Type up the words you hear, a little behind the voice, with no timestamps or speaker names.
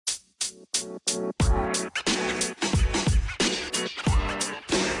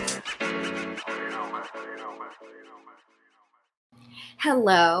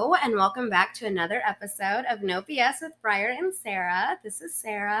Hello, and welcome back to another episode of No BS with Briar and Sarah. This is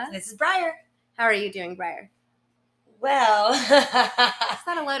Sarah. This is Briar. How are you doing, Briar? Well, Is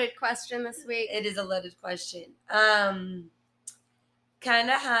that a loaded question this week? It is a loaded question. Kind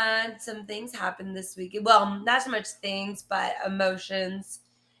of had some things happen this week. Well, not so much things, but emotions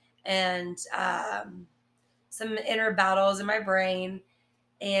and some inner battles in my brain.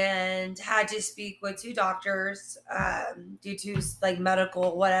 And had to speak with two doctors due to like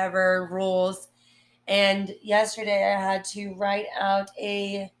medical whatever rules. And yesterday I had to write out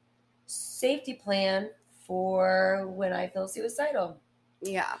a safety plan for when I feel suicidal.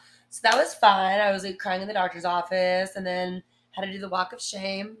 Yeah. So that was fun. I was like crying in the doctor's office, and then had to do the walk of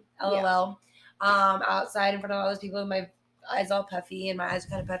shame, LOL, outside in front of all those people with my eyes all puffy, and my eyes are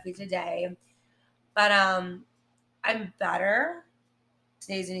kind of puffy today. But I'm better.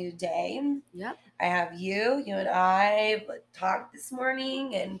 Today's a new day. Yep. I have you and I talked this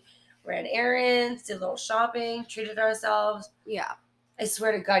morning and ran errands, did a little shopping, treated ourselves. Yeah. I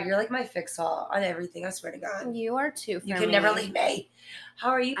swear to God, you're like my fix-all on everything. I swear to God. You are too for You can me. never leave me. How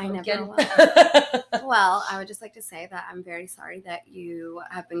are you, I pumpkin? never will. Well, I would just like to say that I'm very sorry that you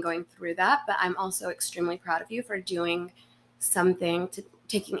have been going through that, but I'm also extremely proud of you for doing something,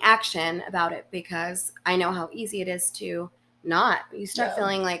 taking action about it, because I know how easy it is to not. You start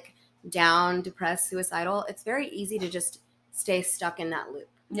feeling like down, depressed, suicidal. It's very easy to just stay stuck in that loop.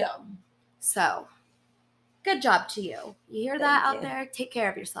 Yeah. So, good job to you. You hear that out there? Take care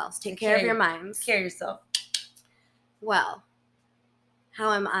of yourselves. Take care of your minds. Take care of yourself. Well,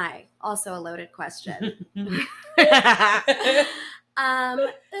 how am I? Also a loaded question. Oops,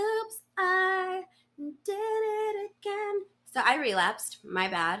 I did it again. So I relapsed. My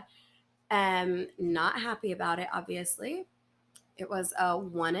bad. Not happy about it, obviously. It was a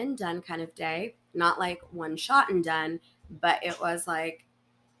one and done kind of day. Not like one shot and done, but it was like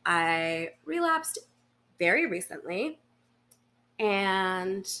I relapsed very recently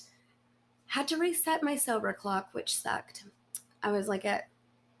and had to reset my sober clock, which sucked. I was like I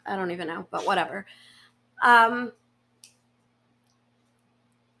don't even know, but whatever. And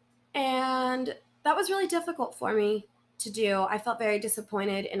that was really difficult for me to do. I felt very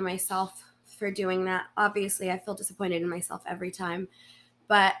disappointed in myself for doing that. Obviously, I feel disappointed in myself every time,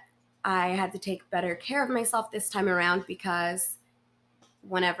 but I had to take better care of myself this time around, because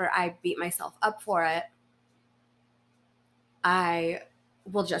whenever I beat myself up for it, I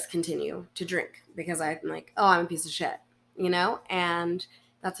will just continue to drink because I'm like, oh, I'm a piece of shit, and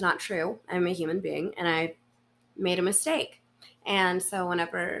that's not true. I'm a human being and I made a mistake. And so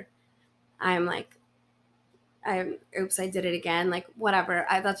whenever I'm like, I did it again, like whatever,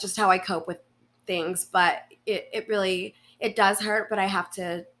 that's just how I cope with things. But it really does hurt, but I have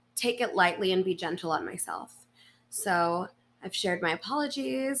to take it lightly and be gentle on myself. So I've shared my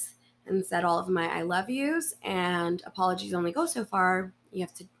apologies and said all of my I love yous, and apologies only go so far. You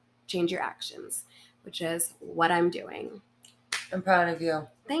have to change your actions, which is what I'm doing. I'm proud of you.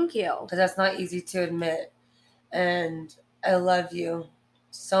 Thank you. Because that's not easy to admit. And I love you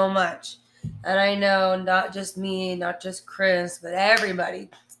so much. And I know not just me, not just Chris, but everybody,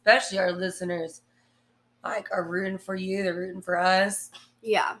 especially our listeners, like are rooting for you. They're rooting for us.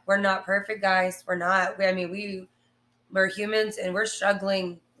 Yeah. We're not perfect, guys. We're not. We're humans and we're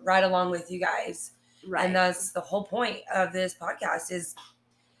struggling right along with you guys. Right. And that's the whole point of this podcast is,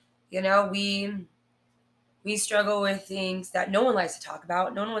 we struggle with things that no one likes to talk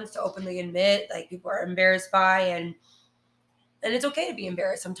about. No one wants to openly admit, like people are embarrassed by, and it's okay to be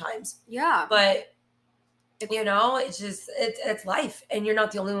embarrassed sometimes. Yeah. But, it's just, it's life, and you're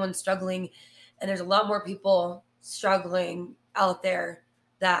not the only one struggling. And there's a lot more people struggling out there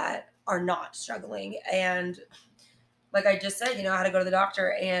that are not struggling. And like I just said, I had to go to the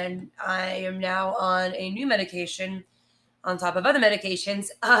doctor, and I am now on a new medication on top of other medications.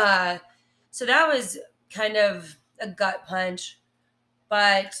 So that was kind of a gut punch,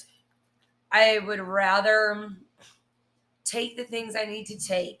 but I would rather take the things I need to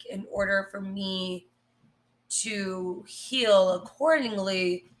take in order for me to heal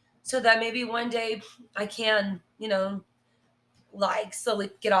accordingly, so that maybe one day I can, slowly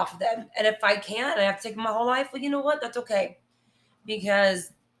get off of them. And if I can't, I have to take my whole life. Well, you know what? That's okay,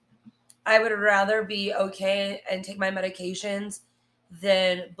 because I would rather be okay and take my medications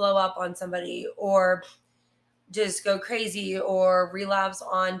than blow up on somebody or just go crazy or relapse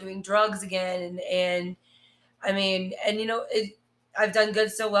on doing drugs again. And I've done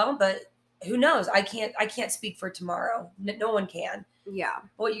good so well, but who knows? I can't speak for tomorrow. No one can. Yeah.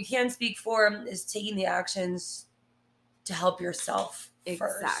 But what you can speak for is taking the actions to help yourself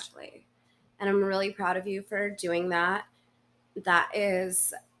first. Exactly. And I'm really proud of you for doing that. That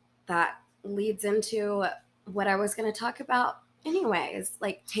leads into what I was going to talk about anyways.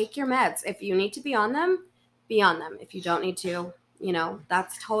 Like, take your meds. If you need to be on them, be on them. If you don't need to,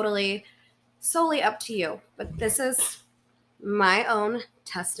 that's totally solely up to you. But this is my own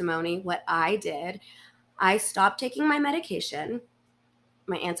testimony, what I did. I stopped taking my medication,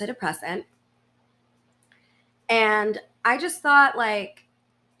 my antidepressant, and I just thought, like,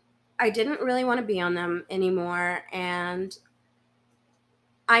 I didn't really want to be on them anymore. And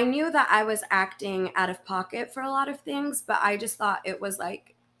I knew that I was acting out of pocket for a lot of things, but I just thought it was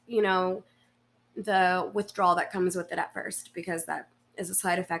like, the withdrawal that comes with it at first, because that is a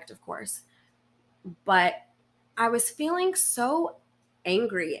side effect, of course. But I was feeling so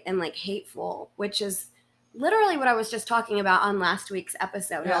angry and like hateful, which is literally what I was just talking about on last week's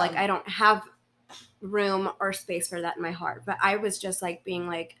episode. How like I don't have room or space for that in my heart. But I was just like being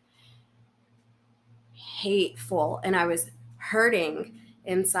like hateful, and I was hurting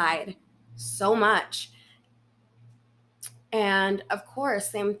inside so much. And of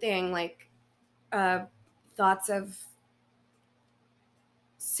course, same thing, like thoughts of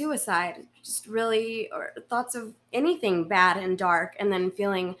suicide, just really, or thoughts of anything bad and dark, and then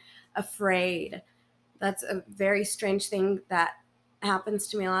feeling afraid. That's a very strange thing that happens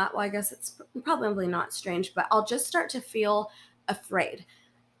to me a lot. Well, I guess it's probably not strange, but I'll just start to feel afraid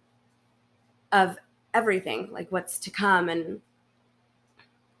of everything, like what's to come and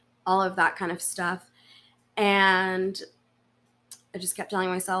all of that kind of stuff. And I just kept telling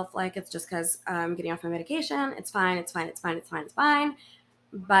myself, like, it's just because I'm getting off my medication. It's fine. It's fine. It's fine. It's fine. It's fine.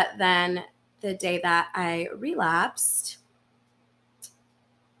 But then the day that I relapsed,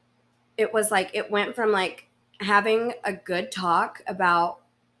 it was like, it went from like having a good talk about,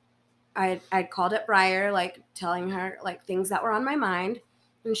 I'd called it Briar, like telling her like things that were on my mind.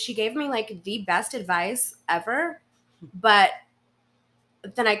 And she gave me like the best advice ever. But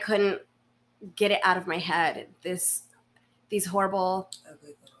then I couldn't get it out of my head. These horrible,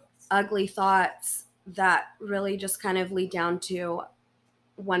 ugly thoughts that really just kind of lead down to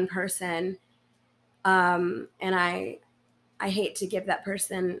one person. And I hate to give that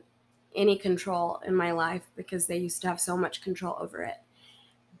person any control in my life, because they used to have so much control over it.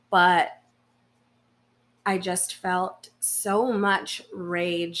 But I just felt so much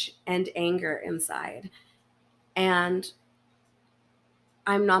rage and anger inside. And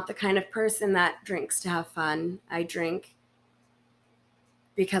I'm not the kind of person that drinks to have fun. I drink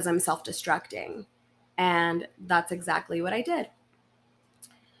because I'm self-destructing. And that's exactly what I did.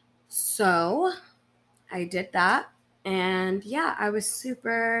 So I did that. And yeah, I was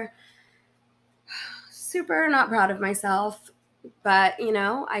super, super not proud of myself. But,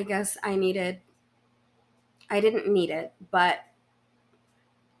 I guess I didn't need it, but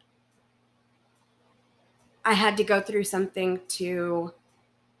I had to go through something to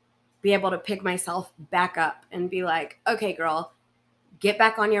be able to pick myself back up and be like, okay, girl, get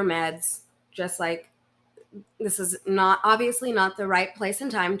back on your meds. Just like, this is obviously not the right place and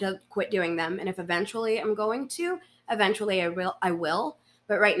time to quit doing them. And if eventually I'm going to, eventually I will.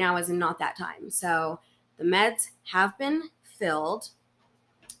 But right now is not that time. So the meds have been filled.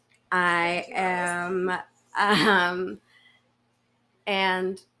 I am,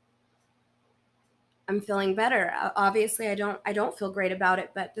 and I'm feeling better. Obviously, I don't feel great about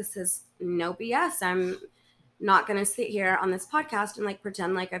it, but this is no BS. I'm not going to sit here on this podcast and like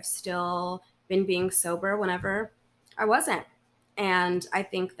pretend like I've still been being sober whenever I wasn't. And I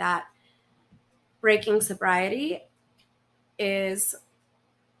think that breaking sobriety is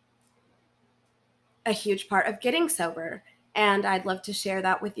a huge part of getting sober. And I'd love to share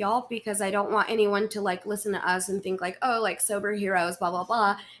that with y'all, because I don't want anyone to like listen to us and think like, oh, like sober heroes, blah, blah,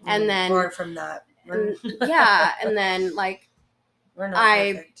 blah. And then far from that. Yeah. And then like,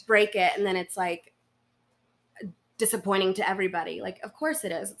 I perfect. break it, and then it's like disappointing to everybody. Like, of course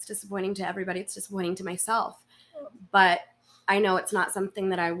it is. It's disappointing to everybody. It's disappointing to myself. But I know it's not something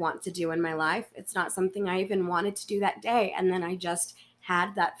that I want to do in my life. It's not something I even wanted to do that day. And then I just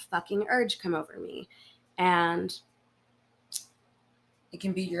had that fucking urge come over me. And it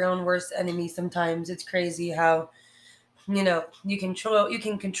can be your own worst enemy sometimes. It's crazy how, you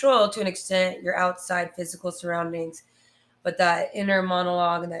can control to an extent your outside physical surroundings, but that inner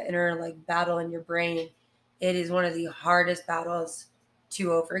monologue and that inner like battle in your brain, it is one of the hardest battles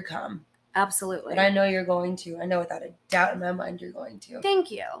to overcome. Absolutely. But I know you're going to. I know without a doubt in my mind you're going to. Thank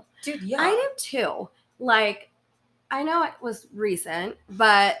you. Dude, yeah. I do too. Like, I know it was recent,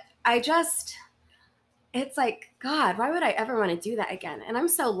 but I just, it's like, God, why would I ever want to do that again? And I'm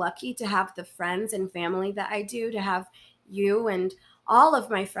so lucky to have the friends and family that I do, to have you and all of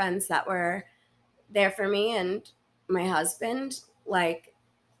my friends that were there for me, and my husband, like,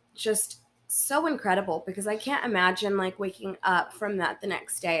 just so incredible, because I can't imagine like waking up from that the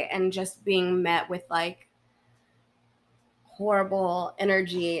next day and just being met with like horrible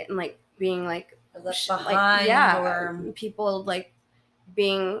energy, and like being like Left like, behind, yeah, or people like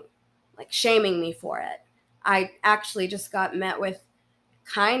being like shaming me for it. I actually just got met with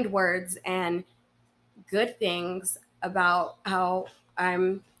kind words and good things about how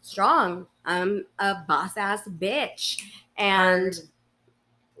I'm strong. I'm a boss ass bitch. And hard.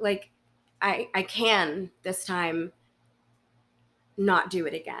 like I can this time not do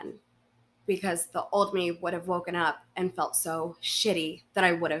it again, because the old me would have woken up and felt so shitty that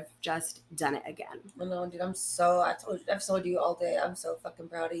I would have just done it again. I know, dude. I've told you all day. I'm so fucking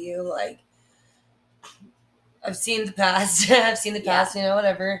proud of you. Like, I've seen the past. I've seen the past. Yeah. You know,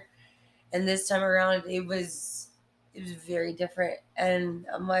 whatever. And this time around, it was very different. And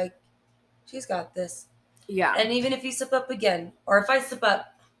I'm like, she's got this. Yeah. And even if you slip up again, or if I slip up,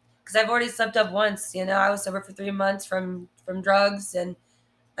 because I've already slipped up once. You know, I was sober for 3 months from drugs, and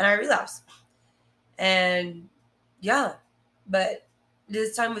I relapsed. And yeah, but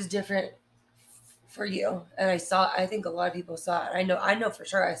this time was different for you. And I think a lot of people saw it. I know for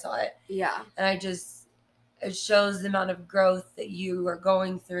sure I saw it. Yeah. And it shows the amount of growth that you are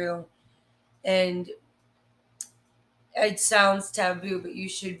going through. And it sounds taboo, but you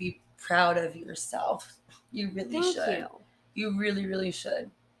should be proud of yourself. You really Thank should. you. You really, really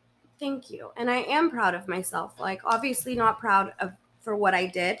should. Thank you. And I am proud of myself. Like, obviously not proud of for what I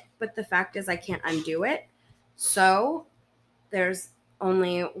did, but the fact is I can't undo it. So there's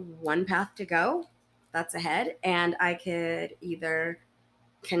only one path to go that's ahead, and I could either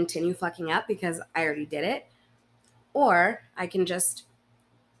continue fucking up because I already did it, or I can just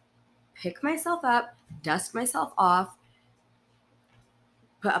pick myself up, dust myself off,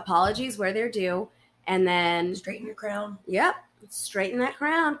 put apologies where they're due, and then Straighten your crown. Yep, straighten that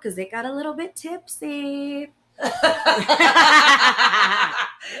crown, because it got a little bit tipsy. I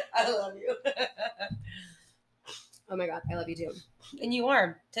love you. Oh my God, I love you too. And you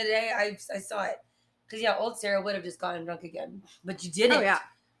are. Today I saw it. Because, yeah, old Sarah would have just gotten drunk again. But you didn't. Oh yeah.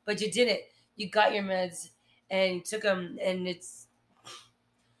 But you didn't. You got your meds and you took them. And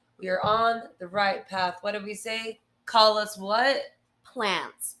we are on the right path. What did we say? Call us what?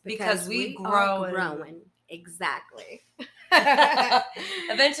 Plants. Because we are growing. growing. Exactly.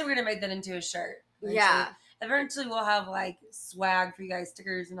 Eventually we're going to make that into a shirt. Yeah. Eventually we'll have like swag for you guys,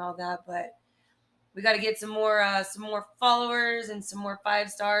 stickers and all that. But we got to get some more followers and some more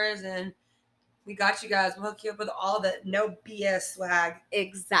 5 stars, and we got you guys. We'll hook you up with all the no BS swag.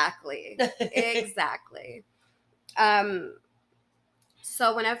 Exactly. Exactly.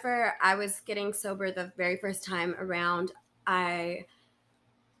 So whenever I was getting sober the very first time around, my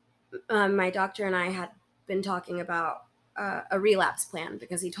doctor and I had been talking about a relapse plan,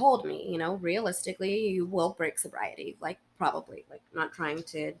 because he told me, you know, realistically, you will break sobriety. Like, probably. Like, not trying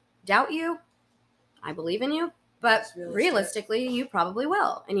to doubt you. I believe in you. But realistically, you probably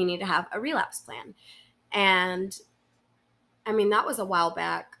will. And you need to have a relapse plan. And, I mean, that was a while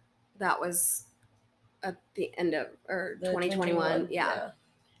back. That was at the end of 2021. Yeah.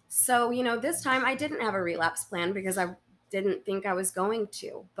 So, you know, this time I didn't have a relapse plan because I didn't think I was going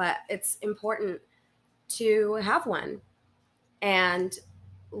to. But it's important to have one. And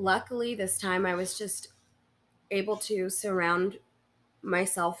luckily this time I was just able to surround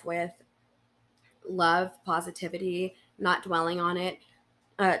myself with love, positivity, not dwelling on it,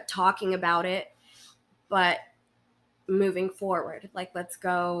 talking about it, but moving forward. Like, let's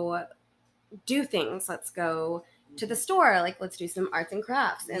go do things. Let's go to the store. Like, let's do some arts and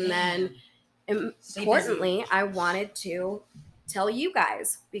crafts. And then importantly, I wanted to tell you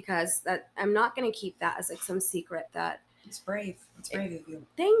guys, because that I'm not going to keep that as like some secret. That it's brave. It's brave of you.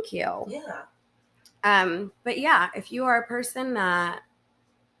 Thank you. Yeah. But yeah, if you are a person that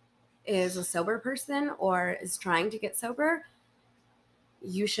is a sober person or is trying to get sober,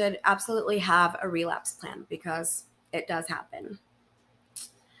 you should absolutely have a relapse plan, because it does happen.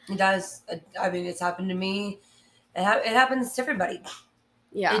 It does. I mean, it's happened to me. It happens to everybody.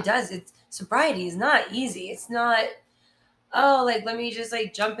 Yeah. It does. Sobriety is not easy. It's not, oh, like, let me just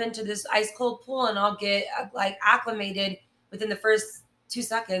like jump into this ice cold pool and I'll get like acclimated within the first 2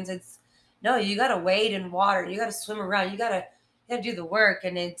 seconds. It's no, you got to wade in water. You got to swim around. You got to do the work.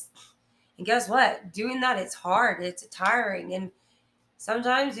 And guess what? Doing that, it's hard. It's tiring. And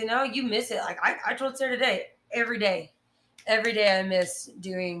sometimes, you know, you miss it. Like I told Sarah today, every day I miss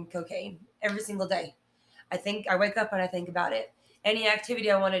doing cocaine every single day. I wake up and I think about it. Any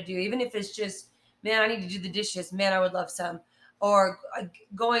activity I want to do, even if it's just, man, I need to do the dishes. Man, I would love some. Or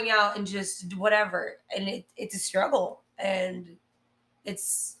going out and just whatever. And it's a struggle. And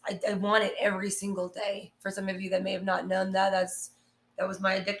I want it every single day. For some of you that may have not known that, that was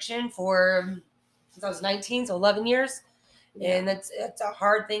my addiction for since I was 19, so 11 years. Yeah. And it's a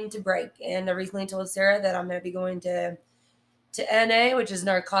hard thing to break. And I recently told Sarah that I'm going to be going to NA, which is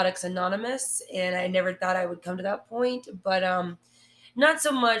Narcotics Anonymous, and I never thought I would come to that point. But not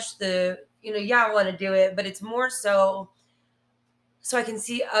so much yeah, I want to do it, but it's more so I can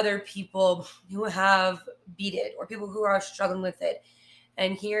see other people who have beat it or people who are struggling with it,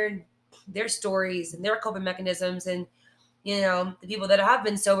 and hear their stories and their coping mechanisms, and the people that have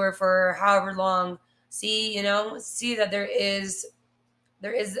been sober for however long see that there is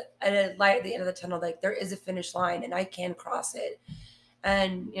a light at the end of the tunnel. Like, there is a finish line and I can cross it.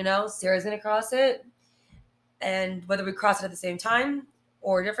 And Sarah's gonna cross it, and whether we cross it at the same time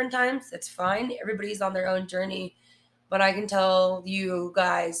or different times, that's fine. Everybody's on their own journey, but I can tell you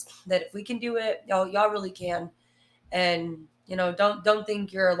guys that if we can do it, y'all really can. And don't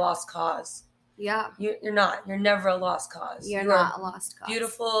think you're a lost cause. Yeah. You're not. You're never a lost cause. You're You not are a lost cause.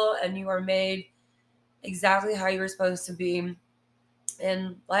 beautiful, and you are made exactly how you were supposed to be.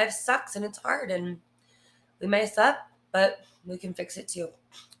 And life sucks and it's hard, and we mess up, but we can fix it too.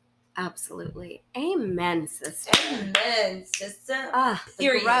 Absolutely. Amen, sister. Amen, sister.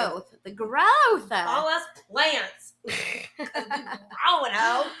 The growth. All us plants. Growing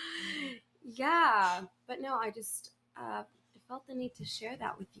out. Yeah. But no, I just felt the need to share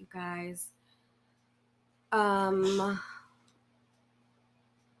that with you guys.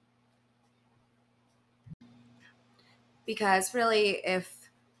 Because really, if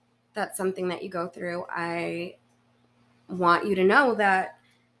that's something that you go through, I want you to know that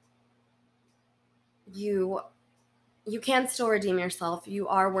you can still redeem yourself. You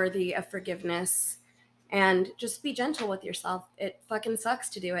are worthy of forgiveness, and just be gentle with yourself. It fucking sucks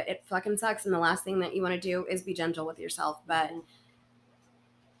to do it. It fucking sucks. And the last thing that you want to do is be gentle with yourself, but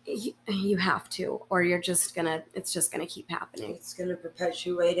you have to, or it's just gonna keep happening. It's gonna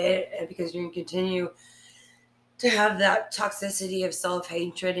perpetuate it, and because you're gonna continue to have that toxicity of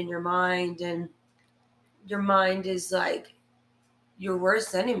self-hatred in your mind, and your mind is like your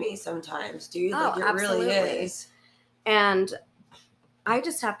worst enemy sometimes, dude. Oh, like, it absolutely. really is. And I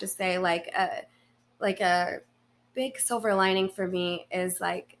just have to say, like a big silver lining for me is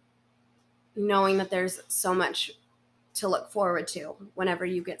like knowing that there's so much to look forward to whenever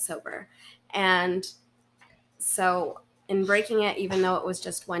you get sober. And so in breaking it, even though it was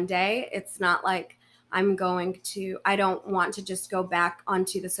just one day, it's not like I don't want to just go back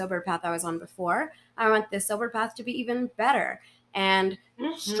onto the sober path I was on before. I want this sober path to be even better and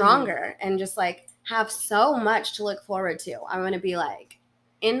stronger, and just like have so much to look forward to. I want to be like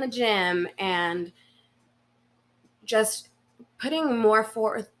in the gym and just putting more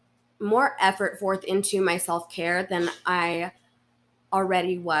effort forth into my self-care than I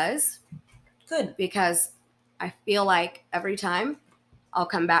already was. Good. Because I feel like every time I'll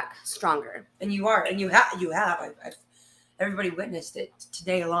come back stronger. And you are, and you have. Everybody witnessed it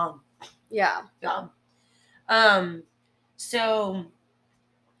today alone. Yeah. So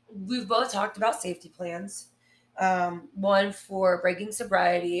we've both talked about safety plans. One for breaking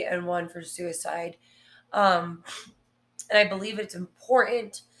sobriety and one for suicide. And I believe it's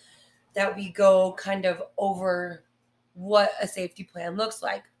important that we go kind of over what a safety plan looks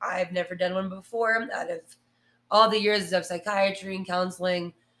like. I've never done one before. Out of all the years of psychiatry and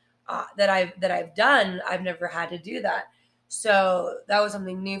counseling that I've done, I've never had to do that. So that was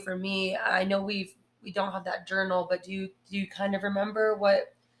something new for me. I know we don't have that journal, but do you kind of remember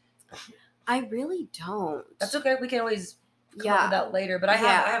what? I really don't. That's okay. We can always come up with that later. But I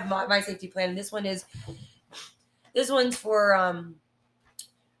have my safety plan, and this one's for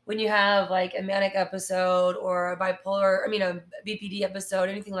when you have like a manic episode or a BPD episode,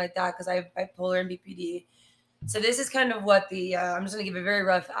 anything like that, because I have bipolar and BPD. So this is kind of what I'm just going to give a very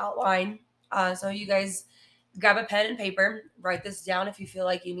rough outline. So you guys grab a pen and paper, write this down if you feel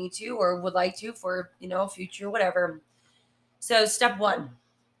like you need to or would like to for, future, whatever. So step 1,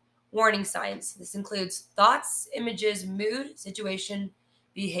 warning signs. This includes thoughts, images, mood, situation,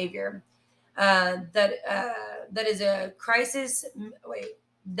 behavior. That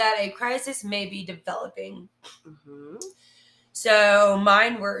a crisis may be developing. Mm-hmm. So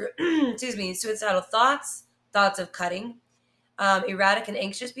mine were, suicidal thoughts of cutting, erratic and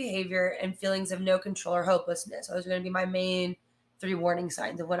anxious behavior, and feelings of no control or hopelessness. Those are going to be my main 3 warning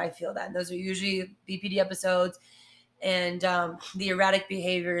signs of when I feel that. And those are usually BPD episodes, and the erratic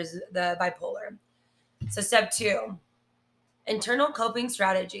behavior is the bipolar. So step 2, internal coping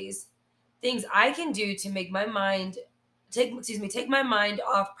strategies. Things I can do to make my mind take my mind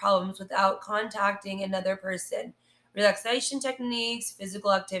off problems without contacting another person. Relaxation techniques,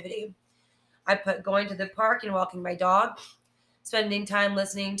 physical activity. I put going to the park and walking my dog, spending time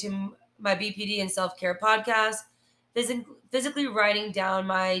listening to my BPD and self-care podcast, physically writing down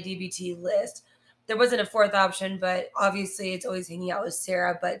my DBT list. There wasn't a fourth option, but obviously it's always hanging out with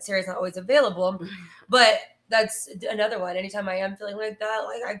Sarah, but Sarah's not always available. But that's another one. Anytime I am feeling like that,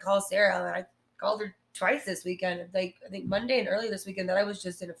 like I call Sarah, and I called her twice this weekend. Like I think Monday and early this weekend, that I was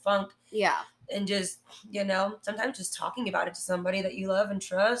just in a funk. Yeah. And just, sometimes just talking about it to somebody that you love and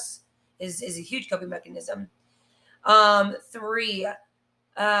trust is a huge coping mechanism. Step 3,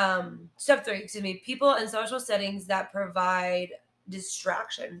 people and social settings that provide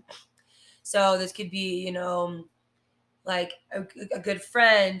distraction. So this could be, like a good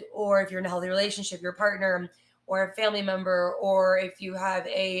friend, or if you're in a healthy relationship, your partner, or a family member, or if you have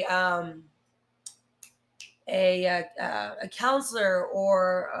a counselor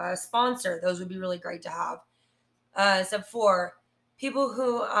or a sponsor. Those would be really great to have. Step 4, people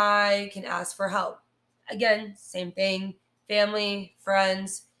who I can ask for help. Again, same thing, family,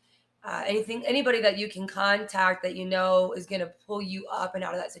 friends, anybody that you can contact that is going to pull you up and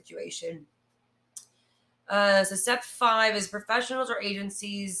out of that situation. So step 5 is professionals or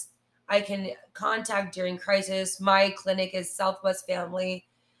agencies I can contact during crisis. My clinic is Southwest Family.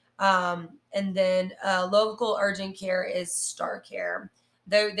 And then local urgent care is Star Care.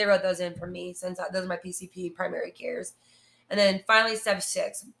 They wrote those in for me, since those are my PCP primary cares. And then finally, step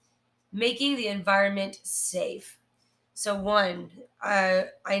 6, making the environment safe. So 1,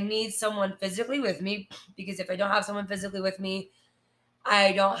 I need someone physically with me, because if I don't have someone physically with me,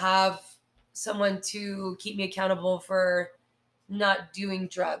 I don't have someone to keep me accountable for not doing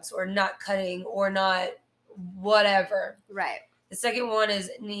drugs or not cutting or not whatever. Right. The second one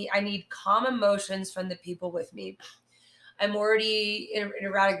is I need calm emotions from the people with me. I'm already in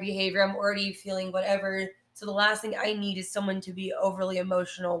erratic behavior. I'm already feeling whatever. So the last thing I need is someone to be overly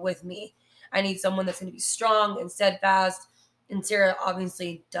emotional with me. I need someone that's going to be strong and steadfast. And Sarah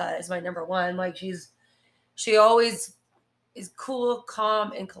obviously does. My number one. Like she always is cool,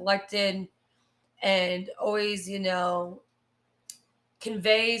 calm, and collected, and always,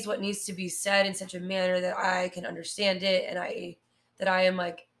 conveys what needs to be said in such a manner that I can understand it, and I am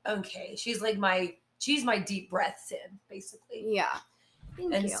like, okay, she's my deep breath in, basically. Yeah.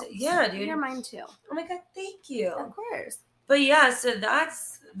 Thank you. So, yeah, dude. You're mine too. Oh my God, thank you. Of course. But yeah, so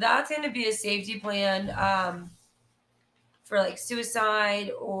that's going to be a safety plan for like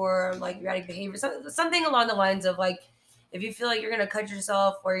suicide or like erratic behavior, something along the lines of like, if you feel like you're going to cut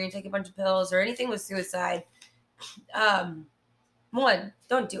yourself or you're going to take a bunch of pills or anything with suicide, 1,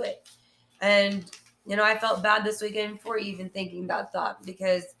 don't do it. And, I felt bad this weekend for even thinking that thought,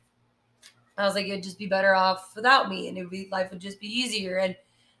 because I was like, it'd just be better off without me, and life would just be easier. And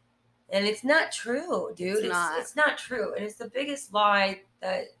it's not true, dude. It's not true. And it's the biggest lie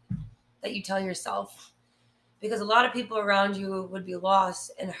that you tell yourself, because a lot of people around you would be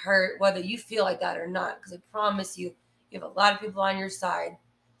lost and hurt, whether you feel like that or not. Because I promise you, you have a lot of people on your side,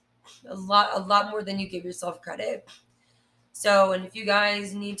 a lot more than you give yourself credit. So, and if you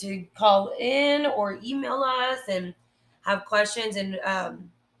guys need to call in or email us and have questions and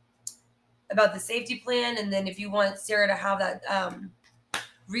about the safety plan, and then if you want Sarah to have that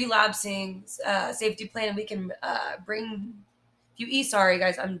relapsing safety plan, we can bring. Sorry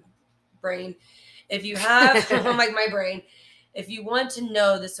guys, I'm brain. If you have, like my brain, if you want to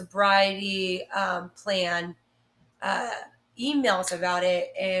know the sobriety plan, email us about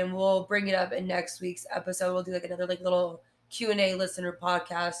it, and we'll bring it up in next week's episode. We'll do like another little Q&A listener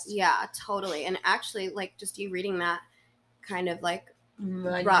podcast. Yeah, totally. And actually, like, just you reading that kind of like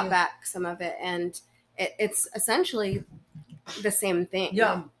brought back some of it, and it's essentially the same thing.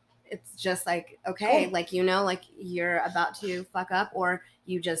 Yeah. It's just like, okay, cool. like, like you're about to fuck up, or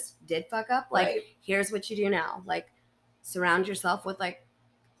you just did fuck up. Like, right. Here's what you do now. Like, surround yourself with like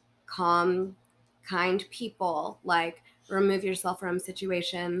calm, kind people. Like, remove yourself from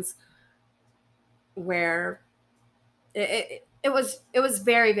situations where it was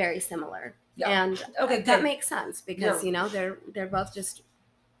very, very similar. Yeah. And okay, that makes sense, because Yeah. they're both just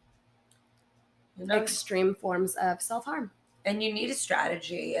extreme forms of self-harm. And you need a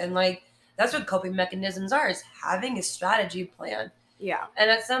strategy, and like that's what coping mechanisms are, is having a strategy plan. Yeah. And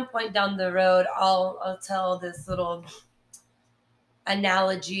at some point down the road, I'll tell this little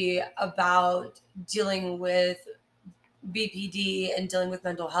analogy about dealing with BPD and dealing with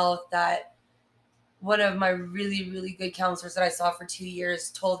mental health that one of my really, really good counselors that I saw for 2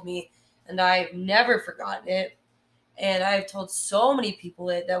 years told me. and I've never forgotten it. And I've told so many people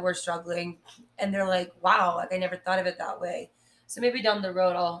that we're struggling, and they're like, wow, like I never thought of it that way. So maybe down the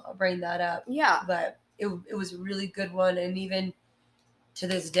road, I'll bring that up. Yeah. But it was a really good one. And even to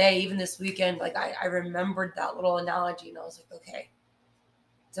this day, even this weekend, like I remembered that little analogy, and I was like, okay,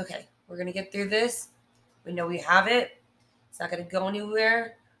 it's okay. We're going to get through this. We know we have it. It's not going to go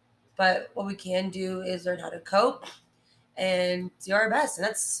anywhere. But what we can do is learn how to cope and do our best. And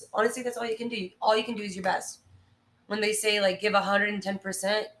that's honestly, that's all you can do. All you can do is your best. When they say like give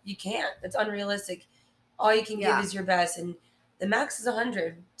 110%, you can't. That's unrealistic. All you can give is your best. And the max is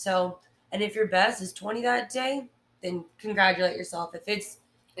 100. So, and if your best is 20 that day, then congratulate yourself. If it's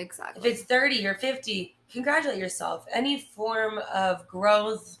 30 or 50, congratulate yourself. Any form of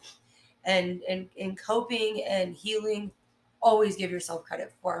growth and coping and healing, always give yourself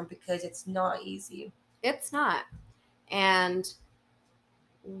credit for them, because it's not easy. It's not. And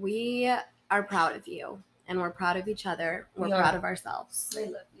we are proud of you. And we're proud of each other. We're proud of ourselves. I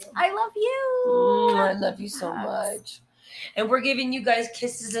love you. I love you. I love you so much. And we're giving you guys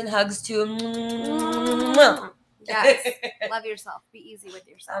kisses and hugs too. Yes. Love yourself. Be easy with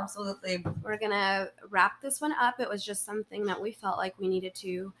yourself. Absolutely. We're going to wrap this one up. It was just something that we felt like we needed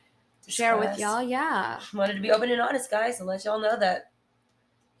to share with y'all. Yeah. Wanted to be open and honest, guys, and let y'all know that,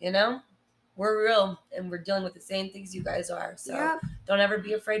 we're real and we're dealing with the same things you guys are. So don't ever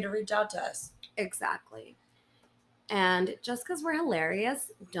be afraid to reach out to us. Exactly. And just because we're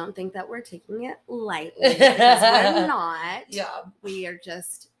hilarious, don't think that we're taking it lightly, because we're not. Yeah. We are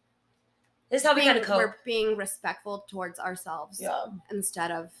just... This is how we kind of cope. We're being respectful towards ourselves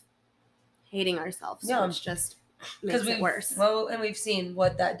instead of hating ourselves, which just makes it worse. Well, and we've seen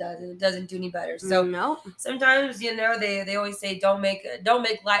what that does, and it doesn't do any better. So sometimes, they always say don't make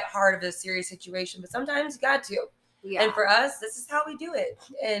light hard of a serious situation, but sometimes you got to. Yeah. And for us, this is how we do it.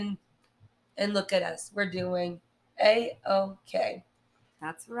 And look at us. We're doing A-okay.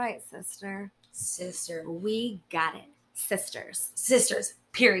 That's right, sister. Sister. We got it. Sisters. Sisters.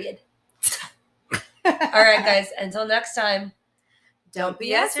 Period. All right, guys. Until next time. Don't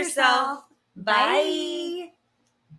BS yourself. Bye.